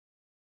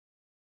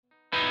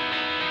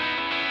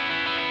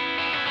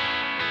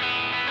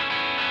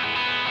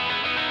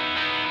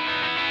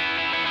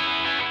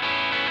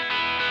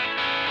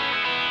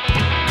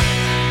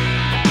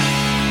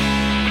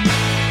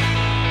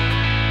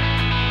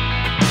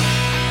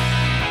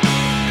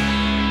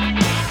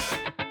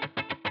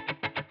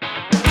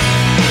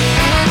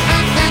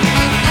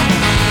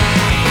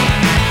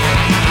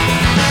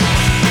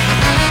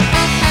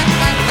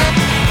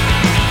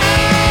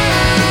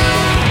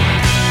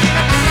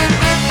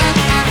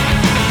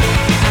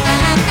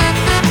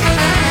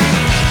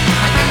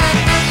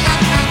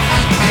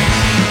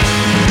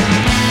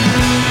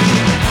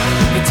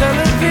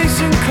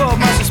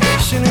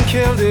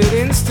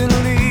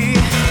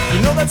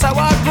That's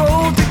how I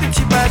grow, take the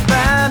cheap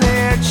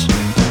advantage.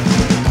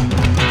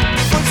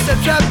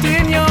 Footsteps trapped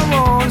in your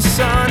own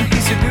sun.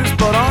 He seduced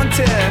but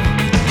haunted.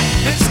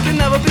 This can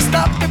never be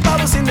stopped. The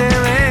bottles in their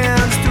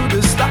hands to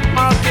the stock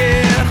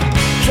market.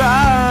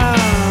 Try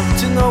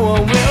to know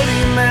a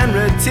wealthy man,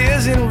 red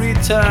tears in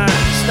return.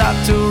 Stop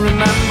to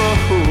remember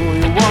who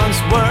you once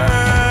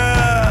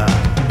were.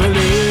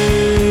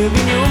 Believe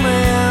in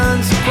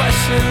humans,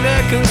 question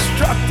their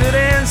constructed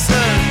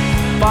answer.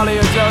 Follow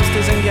your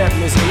justice and get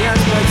missing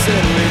aspects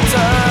in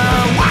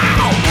return. Wow!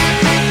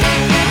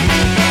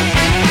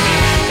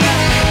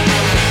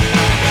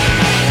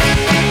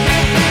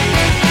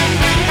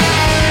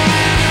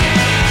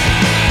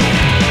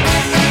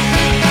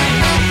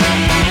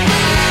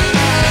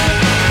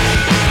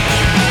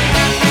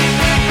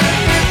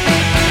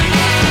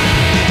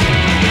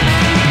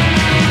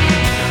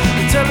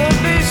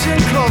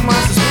 Called my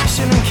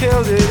suspicion and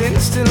killed it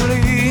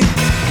instantly.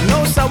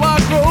 Knows how I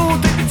grow,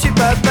 take the cheap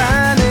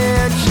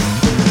advantage.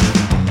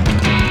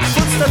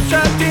 Footsteps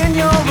trapped in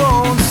your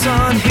own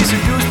sun. He's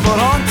seduced but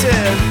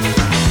haunted.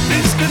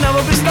 This could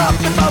never be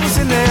stopped if I was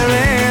in their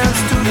hands.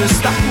 To the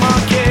stock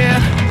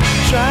market.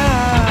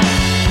 Try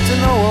to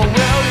know a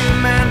wealthy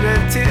man,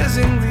 red tears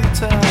in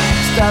return.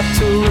 Stop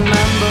to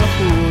remember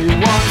who you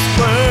once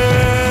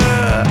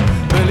were.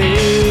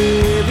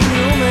 Believe in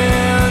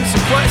humans,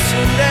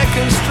 question their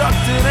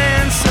constructed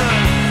answer.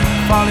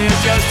 Follow your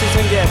justice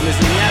and get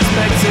missing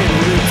aspects in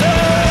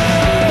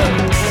return.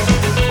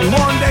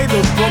 One day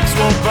the books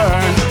will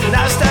burn,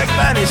 Nasdaq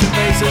vanish and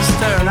faces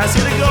turn. I see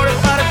the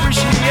glorified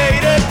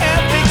appreciated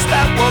ethics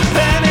that were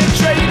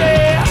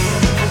penetrated.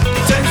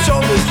 10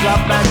 shoulders drop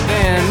back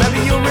then.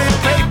 Maybe you'll read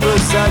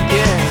papers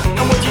again.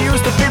 And what you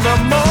used to be the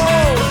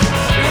most,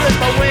 you live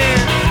by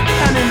wind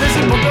and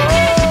invisible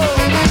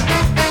gold.